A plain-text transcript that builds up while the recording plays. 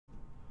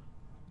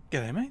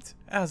G'day mates,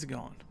 how's it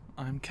going?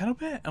 I'm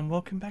Caddlebear and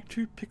welcome back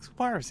to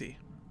Piracy,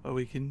 where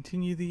we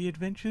continue the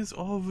adventures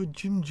of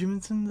Jim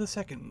Jiminson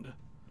II.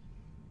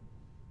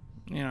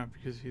 You know,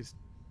 because he's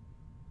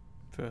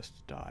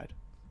first died.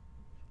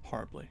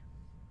 Horribly.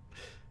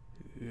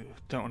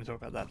 Don't want to talk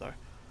about that though.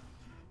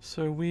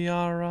 So we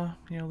are,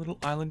 you know, a little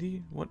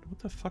islandy. What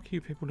the fuck are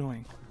you people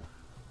doing?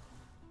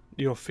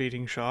 You're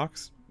feeding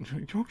sharks?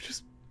 You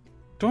just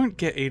don't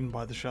get eaten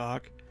by the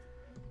shark.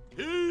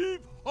 Heave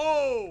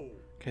ho!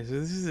 Okay, so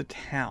this is a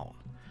town.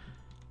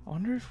 I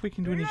wonder if we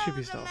can do any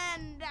shippy stuff.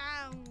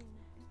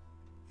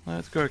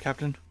 Let's go,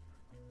 Captain.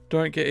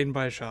 Don't get eaten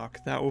by a shark.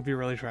 That will be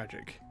really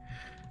tragic.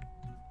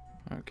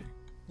 Okay.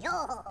 Yo.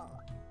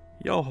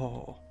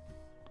 Are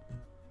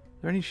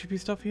there any shippy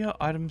stuff here?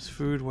 Items,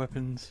 food,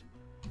 weapons,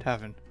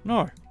 tavern.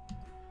 No.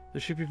 The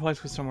shippy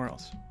place was somewhere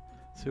else.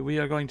 So we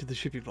are going to the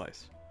shippy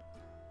place.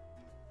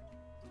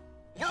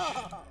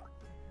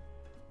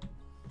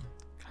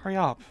 Hurry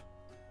up.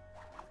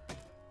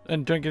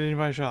 And don't get eaten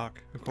by a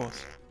shark, of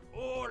course.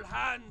 All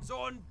hands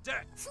on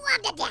deck. Slam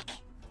the deck.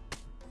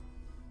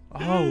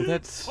 Oh,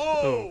 that's...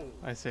 Oh,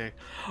 I see.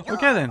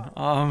 Okay then,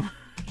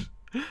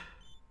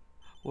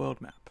 world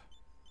map.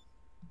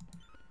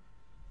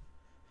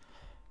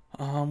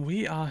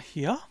 We are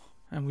here,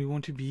 and we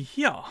want to be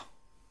here.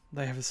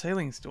 They have a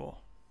sailing store.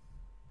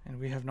 And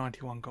we have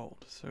 91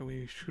 gold, so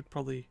we should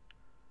probably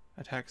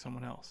attack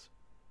someone else.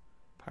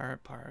 Pirate.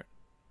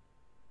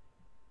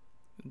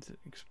 Is it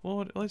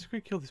explored? Let's go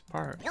kill this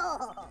pirate.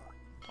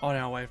 On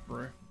our way,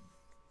 bro.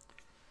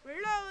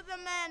 Blow the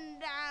men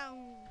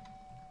down.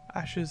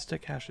 Ashes to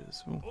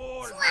caches. Ooh.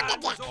 All Slam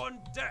the hands deck. on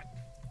deck.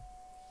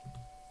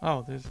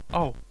 Oh, there's...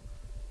 Oh,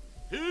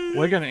 Heave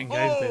we're gonna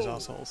engage ho! these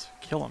assholes.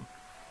 Kill them.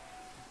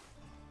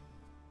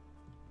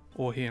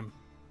 Or him.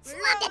 Blow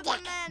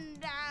the men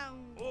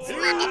down. All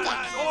Slam the deck.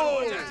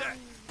 hands on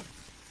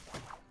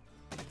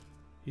deck.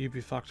 You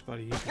be fucked,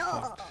 buddy. You be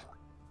fucked.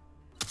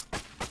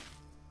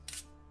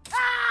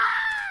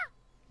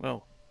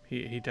 Well,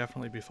 he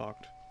definitely be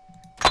fucked.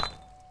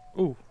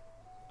 Ooh.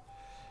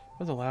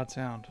 That's a loud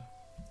sound.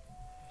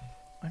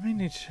 I may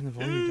need to turn the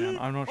volume down.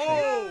 I'm not sure.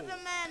 Blow the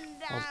men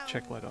down. I'll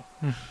check later.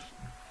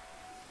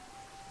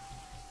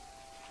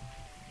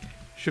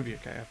 Should be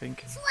okay, I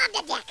think. Slam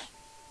the deck.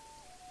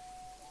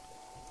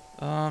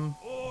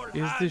 All Is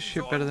this hands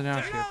ship on better than our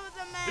deck. ship?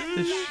 Blow the men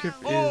This ship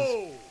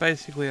Oh! is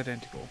basically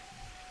identical.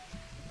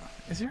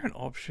 Is there an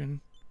option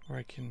where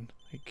I can,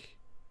 like,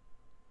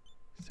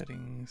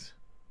 settings,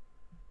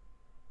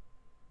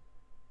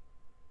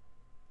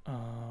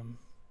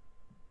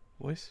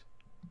 voice?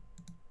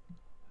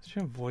 Let's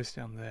turn voice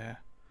down there.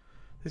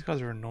 These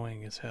guys are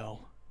annoying as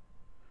hell.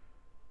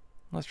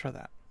 Let's try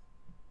that.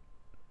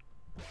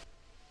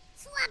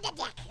 Slam the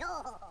deck.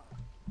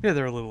 Yeah,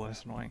 they're a little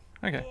less annoying.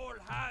 Okay, All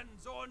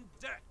hands on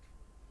deck.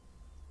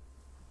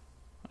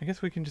 I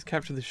guess we can just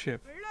capture the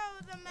ship.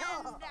 Blow the men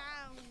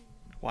down.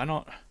 Why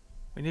not?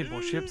 We need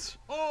more ships.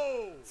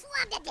 Ho!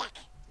 Slam the deck.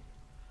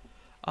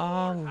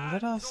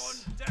 Let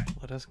Hands on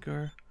deck. us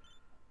go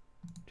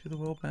to the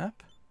world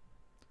map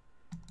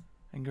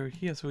and go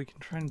here so we can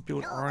try and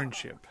build our own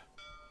ship.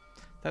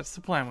 That's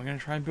the plan. We're going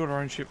to try and build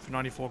our own ship for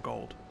 94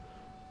 gold.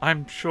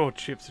 I'm sure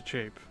chips are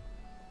cheap.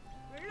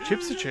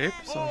 Chips are cheap,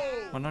 so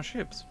why not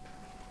ships?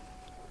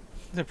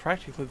 They're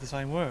practically the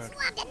same word.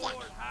 Slam the deck.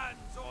 All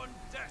hands on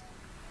deck.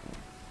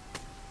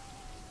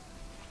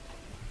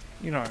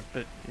 You know,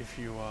 but if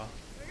you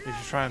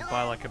try and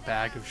buy like a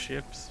bag of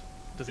ships,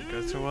 does it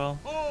go so well?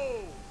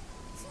 Ho!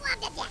 Slam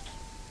the deck.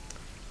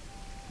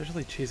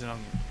 Especially cheese and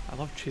onion. I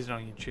love cheese and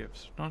onion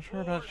chips. Not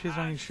sure about cheese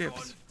and onion Hands chips.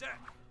 on deck.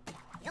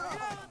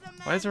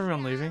 Why is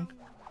everyone leaving?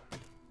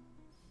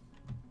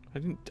 I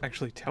didn't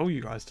actually tell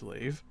you guys to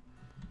leave.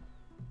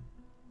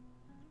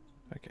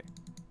 Okay.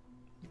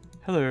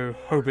 Hello,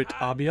 Hobbit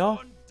Arbia.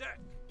 On deck.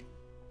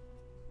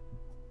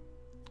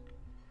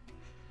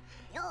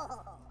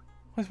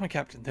 Where's my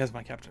captain? There's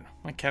my captain.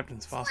 My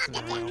captain's faster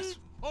than everyone else.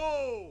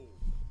 Ho!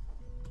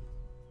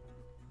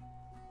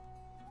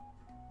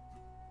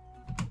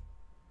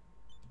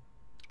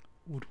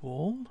 Wood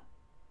wall,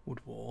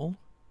 wood wall,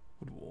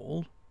 wood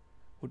wall,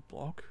 wood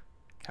block,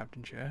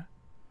 captain chair.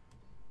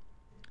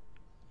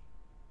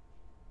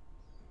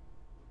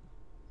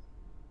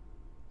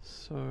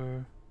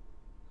 So,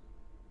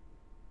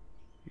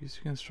 use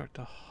to construct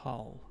a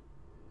hull.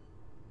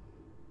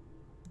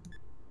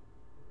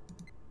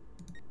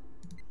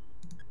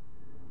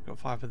 Got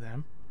 5 of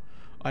them.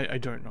 I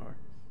don't know.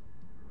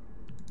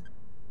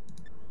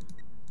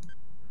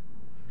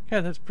 Okay,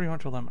 that's pretty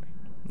much all that money.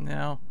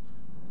 Now,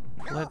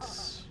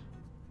 let's...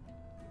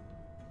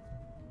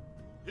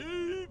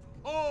 Heave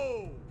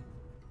ho!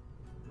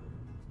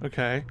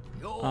 Okay.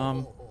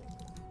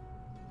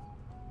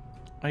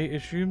 I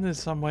assume there's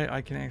some way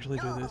I can actually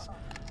do this.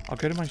 I'll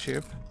go to my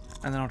ship,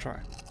 and then I'll try.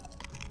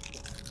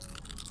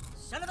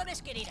 Son of a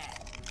biscuit eater.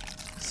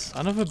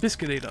 Son of a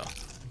biscuit eater.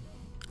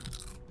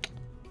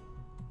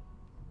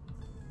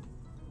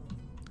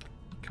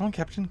 Come on,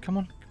 Captain. Come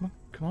on. Come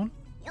on.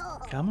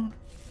 Come on.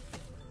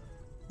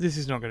 This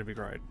is not going to be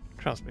great.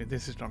 Trust me,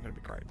 this is not going to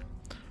be great.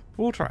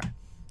 We'll try.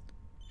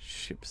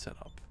 Ship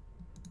setup.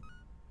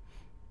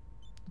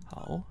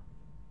 Hull.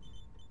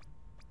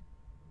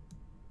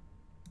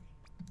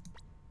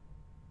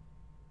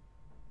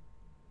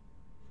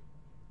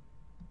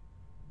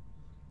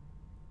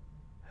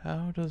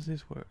 How does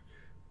this work?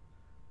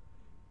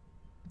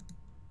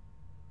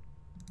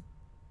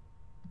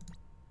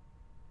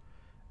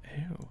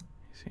 Ew,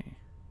 I see.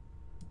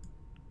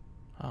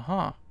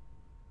 Aha.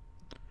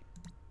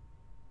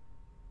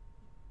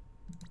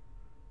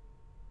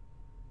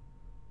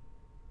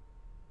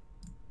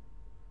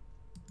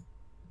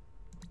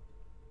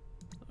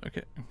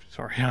 Okay, I'm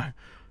sorry, I'm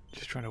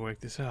just trying to work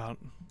this out.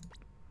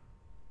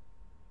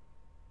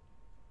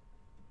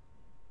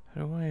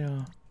 How do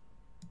I,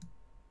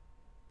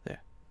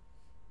 there.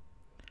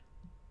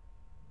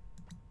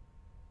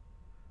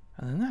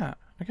 And then that,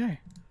 okay.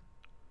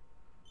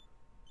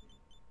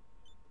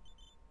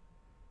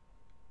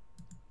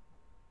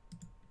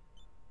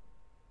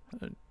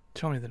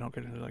 Tell me they're not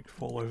going to, like,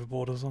 fall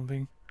overboard or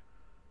something.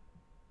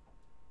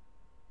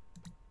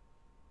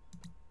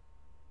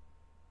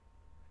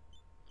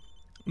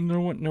 No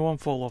one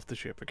fall off the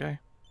ship, okay?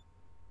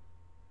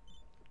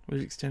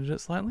 We've extended it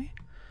slightly.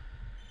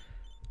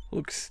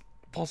 Looks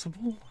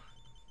possible.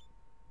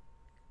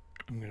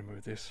 I'm gonna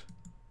move this.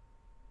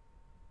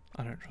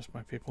 I don't trust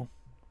my people.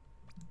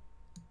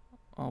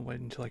 I'll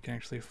wait until I can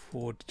actually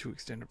afford to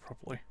extend it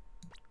properly.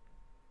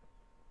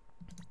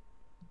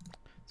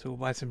 So we'll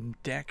buy some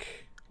deck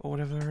or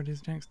whatever it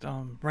is next.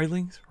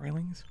 Railings, I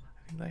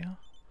think they are.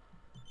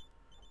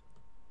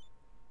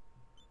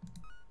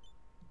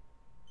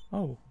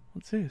 Oh.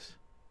 What's this?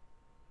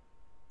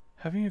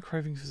 Having a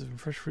craving for some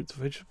fresh fruits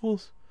or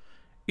vegetables?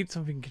 Eat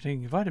something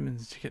containing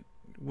vitamins to get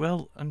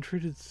well.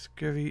 Untreated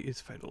scurvy is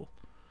fatal.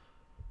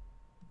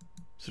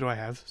 So do I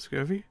have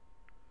scurvy? Is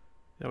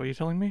that what you're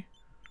telling me?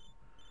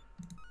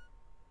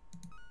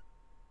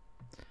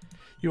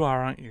 You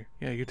are, aren't you?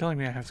 Yeah, you're telling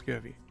me I have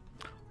scurvy.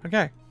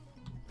 Okay.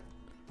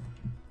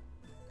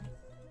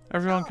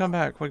 Everyone come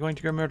back. We're going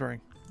to go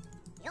murdering.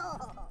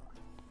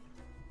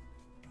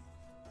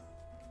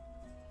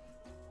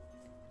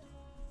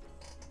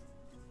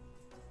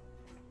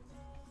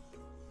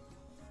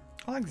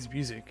 I like this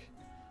music.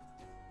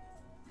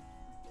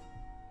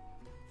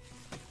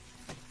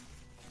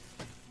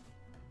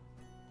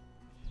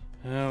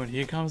 Oh, and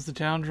here comes the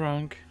town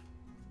drunk.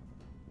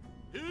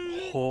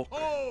 Hawk.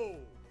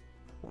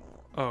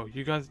 Oh,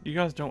 you guys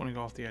don't want to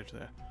go off the edge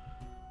there.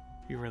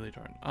 You really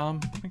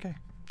don't. Okay.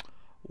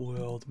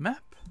 World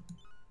map.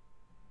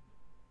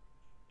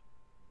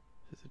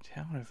 There's a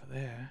town over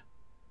there.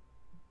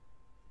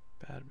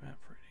 Bad map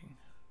reading.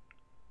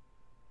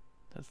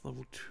 That's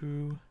level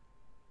 2.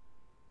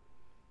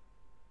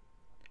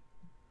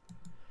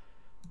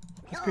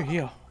 Let's go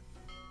here.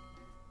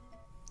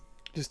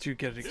 Just to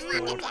get it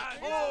explored.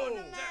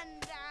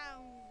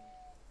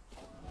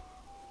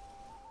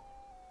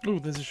 Ooh,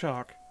 there's a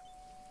shark.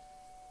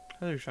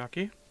 Hello,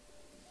 Sharky.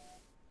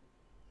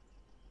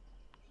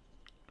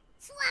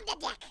 Swab the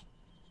deck.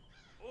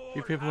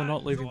 You people are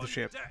not leaving the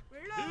ship.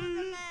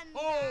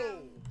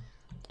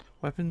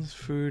 Weapons,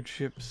 food,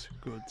 ships,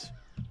 goods.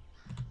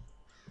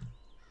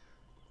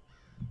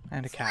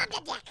 And a cat.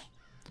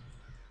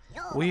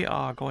 We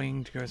are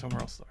going to go somewhere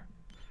else though.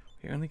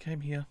 We only came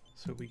here,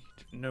 so we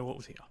know what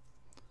was here.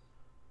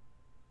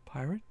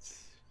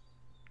 Pirates?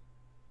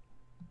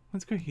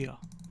 Let's go here.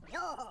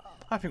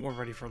 I think we're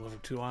ready for a level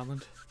 2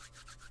 island.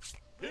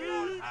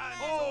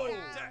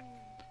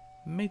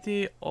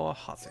 Matey or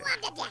Hase?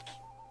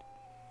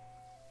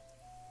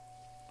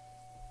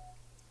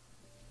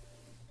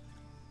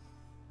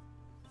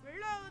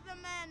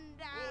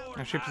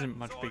 Our ship isn't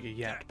much bigger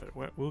yet,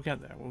 but we'll get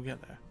there. We'll get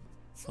there.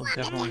 We'll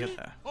definitely get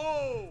there.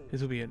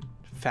 This will be a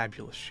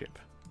fabulous ship.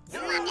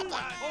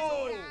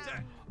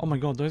 Oh my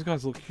god, those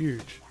guys look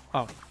huge.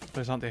 Oh,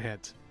 those aren't their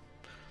heads.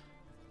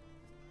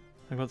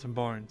 They've got some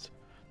bones.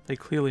 They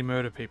clearly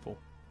murder people.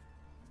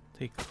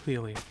 They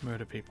clearly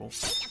murder people.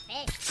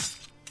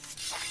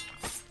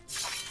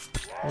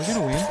 Are we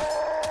gonna win?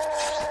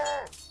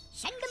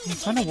 I'm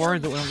kind of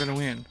worried that we're not gonna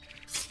win.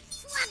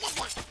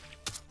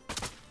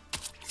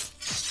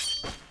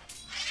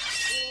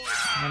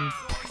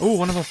 Oh,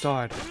 one of us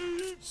died.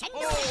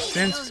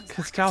 James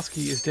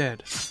Kostowski is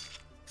dead.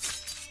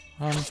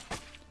 Where's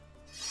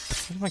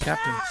my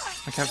captain?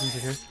 My captain's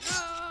here.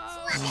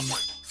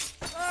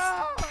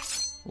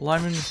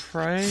 Lyman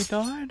Frey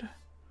died?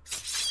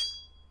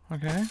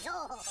 Okay.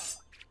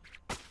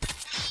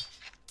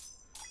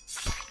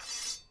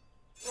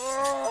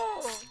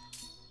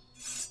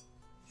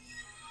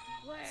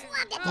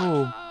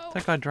 Oh,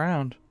 that guy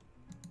drowned.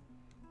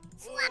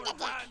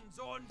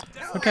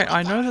 Okay,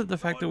 I know that the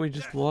fact that we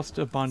just lost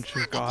a bunch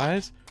of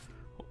guys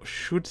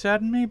should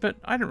sadden me, but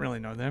I don't really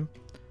know them.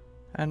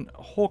 And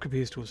Hawk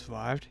appears to have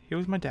survived. He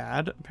was my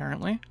dad,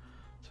 apparently.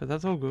 So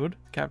that's all good.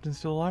 Captain's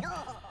still alive.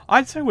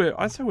 I'd say we're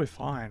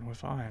fine. We're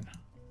fine.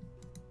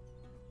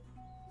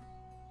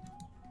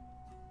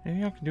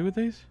 Anything I can do with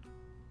these?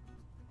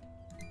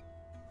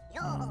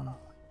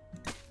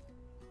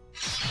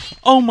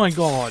 Oh my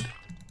god!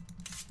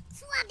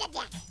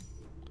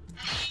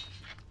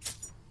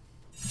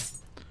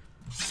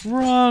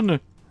 Run!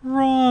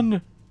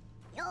 Run!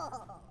 Yo.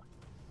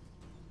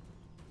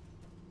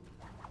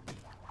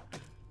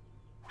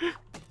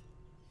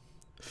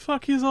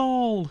 Fuck, he's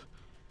old!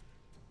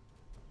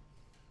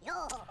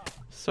 Yo.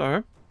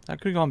 So,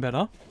 that could have gone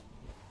better.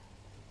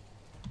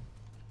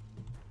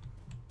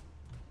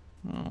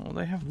 Oh,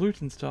 they have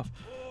loot and stuff.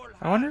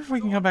 I wonder if we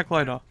can come back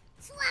later.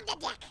 Swab the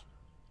deck.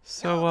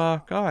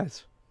 So,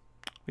 guys,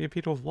 we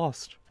appear to have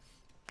lost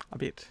a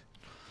bit.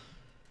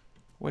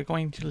 We're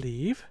going to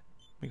leave.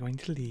 We're going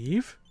to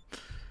leave.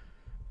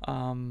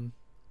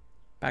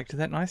 Back to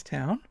that nice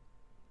town.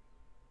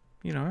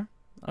 You know.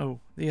 Oh,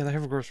 yeah, they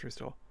have a grocery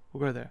store.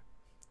 We'll go there.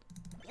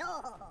 Yo.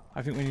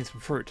 I think we need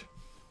some fruit.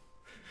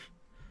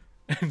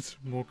 And some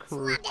more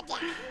crew. Swab the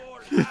deck. All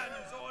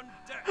hands on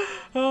deck.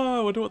 Oh,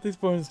 I wonder what these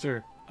bones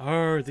do.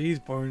 Oh, these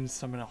bones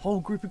summon a whole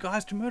group of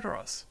guys to murder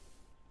us.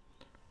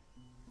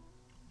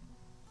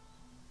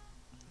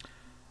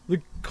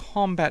 The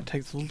combat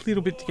takes a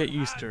little bit to get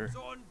used to. Hands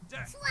on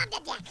deck. Swab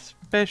the deck.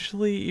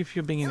 Especially if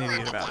you're being an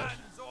idiot about it.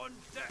 Hands on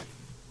deck.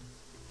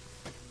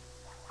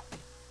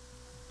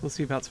 We'll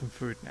see about some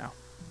food now.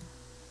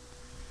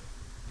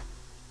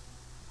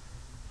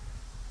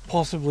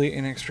 Possibly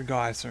an extra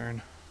guy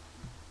soon.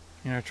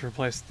 You know, to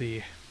replace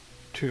the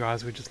 2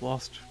 guys we just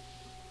lost.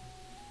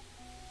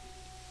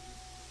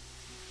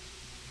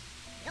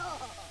 Yo.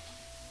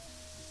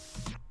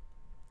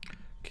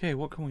 Okay,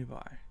 what can we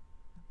buy?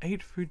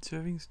 8 food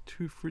servings,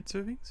 2 fruit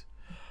servings?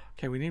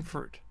 Okay, we need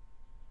fruit.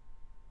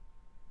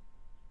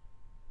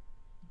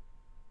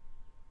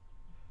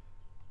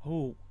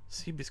 Oh,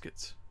 sea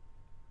biscuits.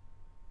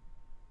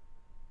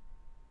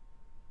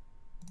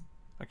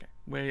 Okay,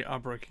 we are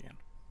broke again.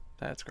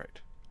 That's great.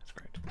 That's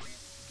great.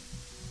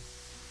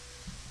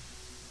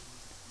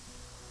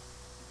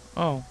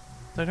 Oh,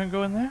 they don't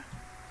go in there?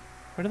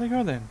 Where do they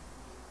go then?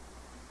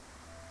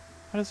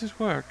 How does this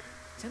work?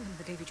 Send them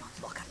to Davy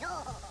John's locker. Yo.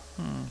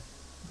 Hmm.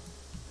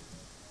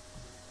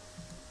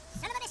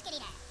 Son of a biscuit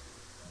eater.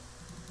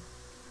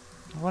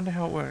 I wonder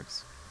how it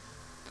works.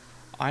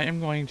 I am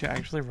going to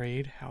actually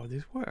read how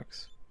this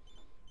works.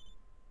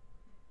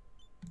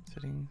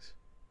 Settings.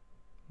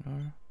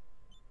 No.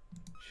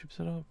 Ship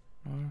setup.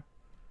 No.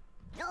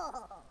 Yo.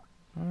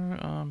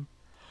 No.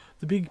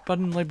 The big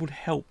button labeled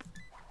help.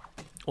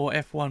 Or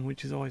F1,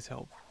 which is always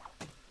help.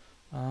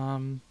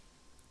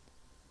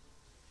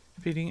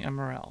 Feeding and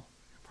morale.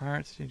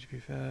 Pirates need to be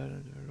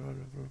fed. Blah,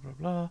 blah, blah,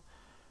 blah.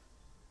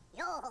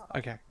 Yo.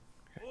 Okay.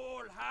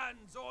 All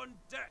hands on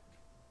deck.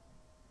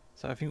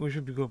 So I think we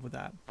should be good with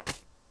that.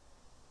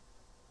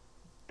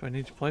 Do I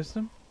need to place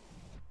them?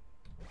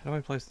 How do I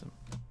place them?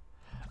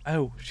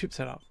 Oh, ship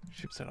setup.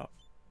 Ship setup.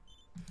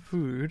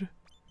 Food.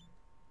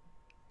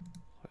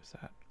 Close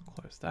that.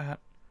 Close that.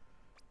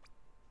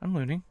 I'm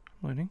learning.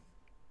 I'm learning.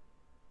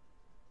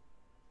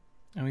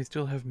 And we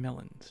still have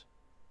melons.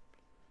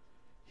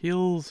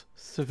 Heals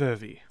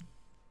Severvi.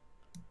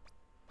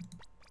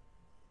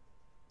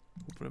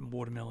 We'll put a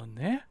watermelon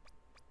there.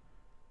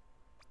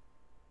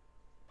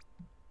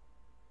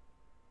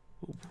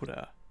 We'll put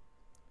a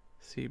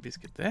sea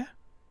biscuit there.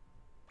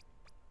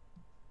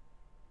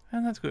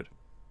 And that's good.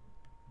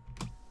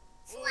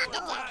 Swab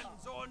the All deck.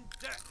 hands on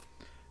deck.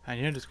 And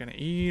you're just going to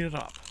eat it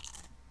up.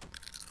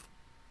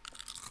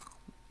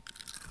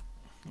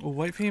 We'll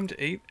wait for him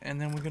to eat,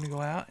 and then we're going to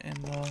go out and,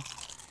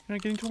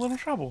 get into a little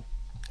trouble.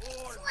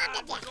 All Swab the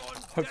hands deck. on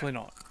deck. Hopefully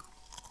not.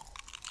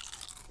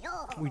 Yo.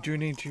 We do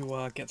need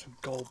to get some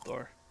gold,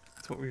 though.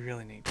 That's what we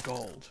really need,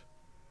 gold.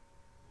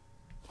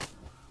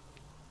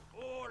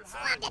 All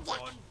Swab hands the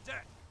deck. on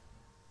deck.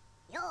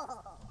 Yo.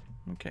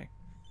 Okay.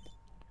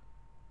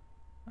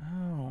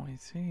 Oh, I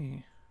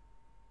see.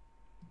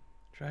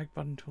 Drag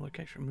button to a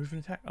location. Move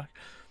and attack.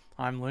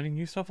 I'm learning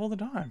new stuff all the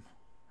time.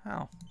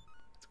 Wow.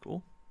 That's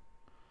cool.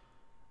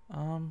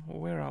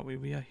 Where are we?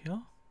 We are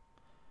here.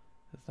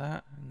 There's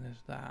that, and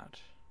there's that.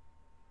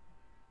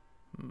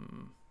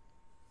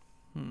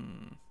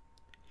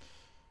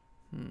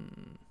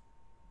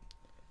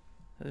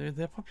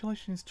 Their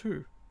population is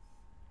 2.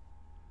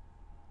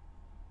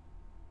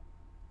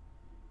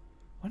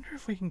 Wonder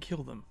if we can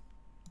kill them.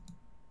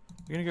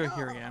 We're gonna go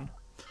here again.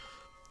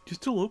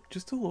 Just to look,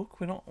 just to look.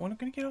 We're not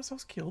gonna get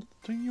ourselves killed.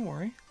 Don't you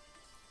worry.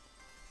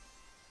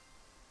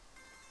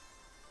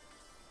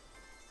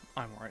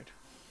 I'm worried.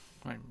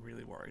 I'm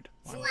really worried.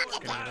 I'm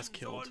just gonna get us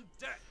killed. On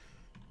deck.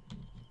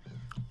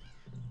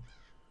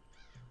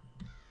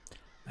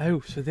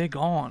 Oh, so they're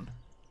gone.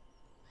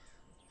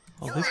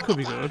 Oh, this could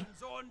be good.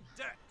 Hands on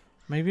deck.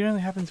 Maybe it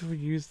only happens if we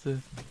use the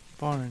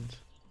bones.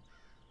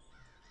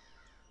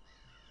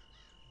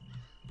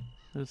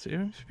 There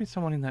should be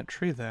someone in that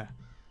tree there.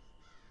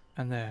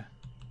 And there.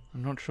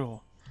 I'm not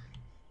sure.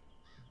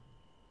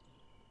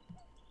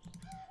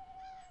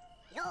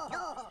 Yo.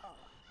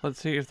 Let's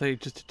see if they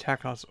just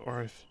attack us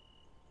or if...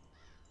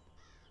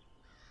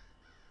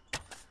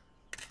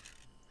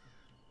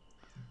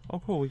 Oh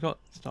cool, we got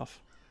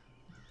stuff.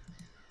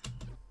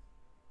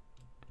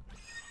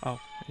 Oh,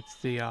 it's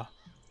the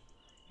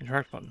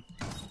interact button.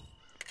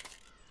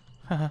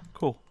 Haha,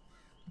 cool.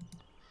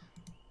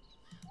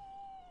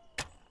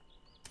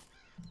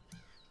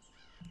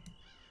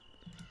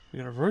 We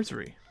got a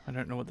rosary. I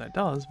don't know what that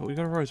does, but we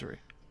got a rosary.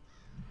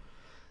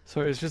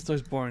 So it's just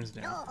those bones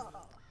now.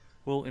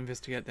 We'll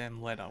investigate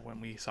them later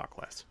when we suck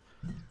less.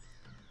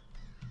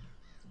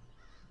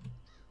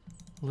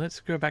 Let's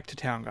go back to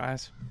town,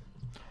 guys.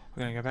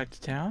 We're going to go back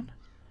to town.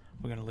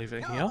 We're going to leave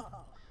it here.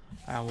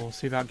 We'll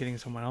see about getting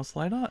someone else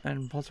later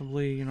and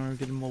possibly, you know,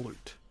 getting more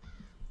loot.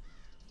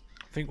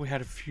 I think we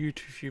had too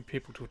few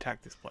people to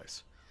attack this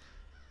place.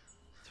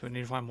 So we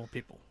need to find more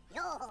people.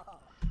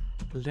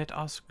 Let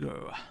us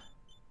go.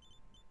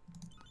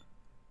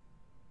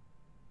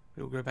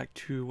 We'll go back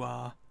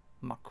to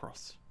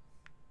Muckross.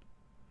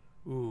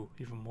 Ooh,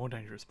 even more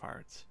dangerous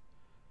pirates.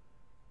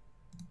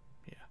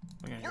 Yeah,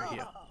 we're going to go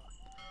here.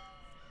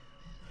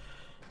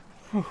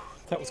 Whew,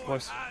 that was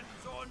close. Hands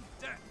on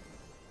deck.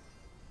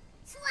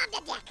 Slab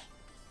the deck.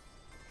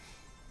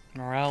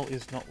 Morale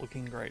is not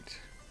looking great.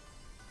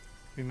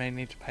 We may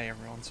need to pay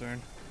everyone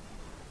soon.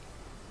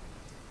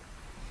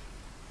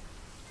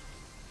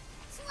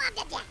 Slab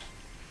the deck.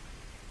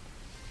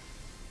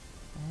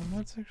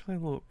 Let's actually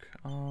look.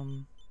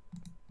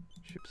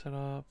 Ship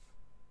setup.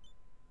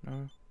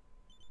 No.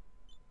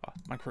 Ah,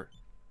 my crew.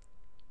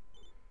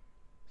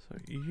 So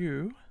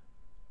you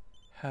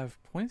have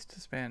points to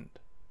spend.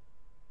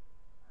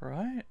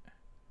 Right?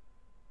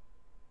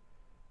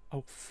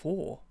 Oh,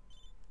 4.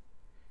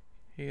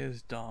 He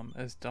is dumb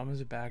as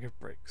a bag of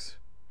bricks.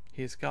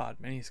 He is scarred.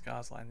 Many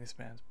scars line this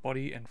man's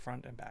body and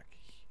front and back.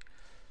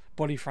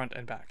 Body, front,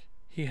 and back.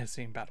 He has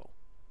seen battle.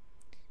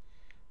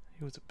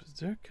 He was a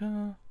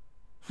berserker.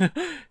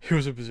 He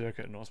was a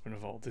berserker in Norseman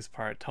of old. This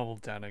pirate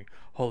tumbled down a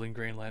hole in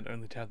Greenland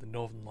only to have the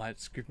northern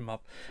lights scoop him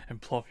up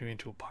and plop him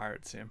into a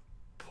pirate sim.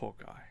 Poor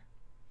guy.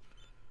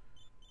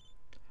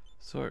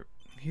 So,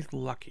 he's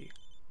lucky.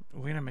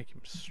 We're going to make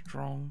him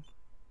strong.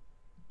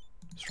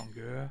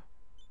 Stronger.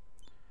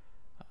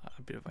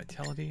 A bit of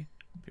vitality.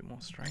 A bit more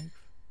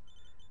strength.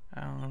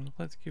 And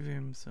let's give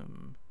him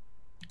some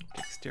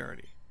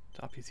dexterity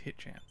to up his hit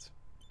chance.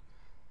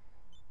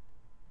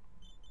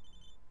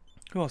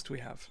 Who else do we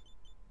have?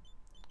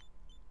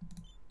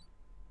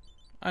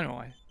 I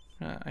know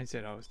I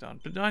said I was done,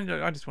 but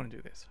I just want to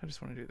do this. I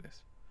just want to do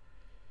this.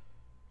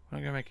 We're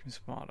not going to make him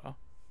smarter.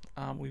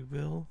 We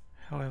will,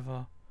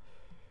 however,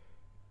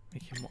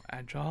 make him more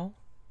agile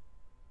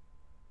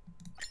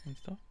and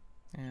stuff.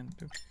 And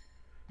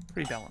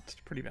pretty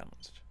balanced, pretty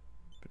balanced.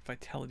 But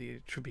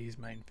vitality should be his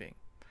main thing.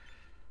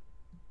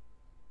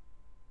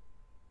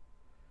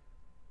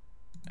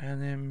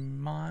 And then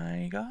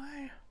my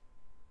guy,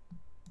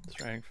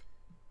 strength,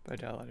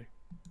 vitality.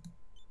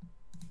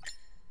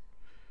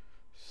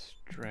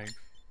 Strength,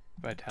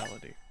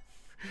 vitality.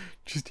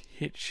 Just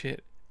hit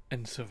shit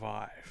and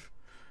survive.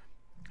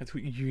 That's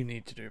what you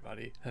need to do,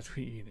 buddy. That's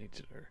what you need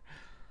to do.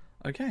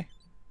 Okay.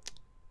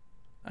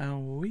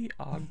 And we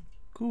are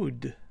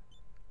good.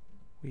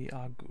 We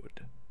are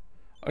good.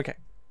 Okay.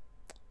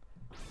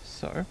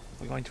 So,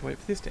 we're going to wait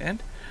for this to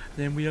end.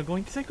 Then we are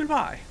going to say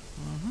goodbye.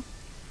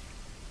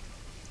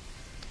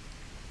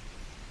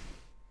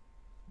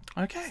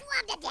 Okay.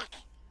 Slab the deck.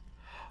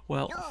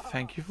 Well,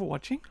 thank you for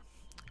watching.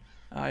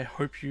 I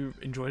hope you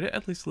enjoyed it,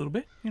 at least a little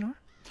bit, you know.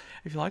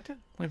 If you liked it,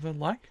 leave a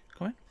like,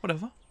 comment,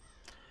 whatever.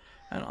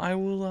 And I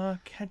will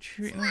catch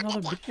you in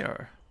another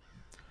video.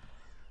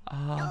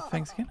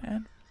 Thanks again,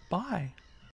 and bye.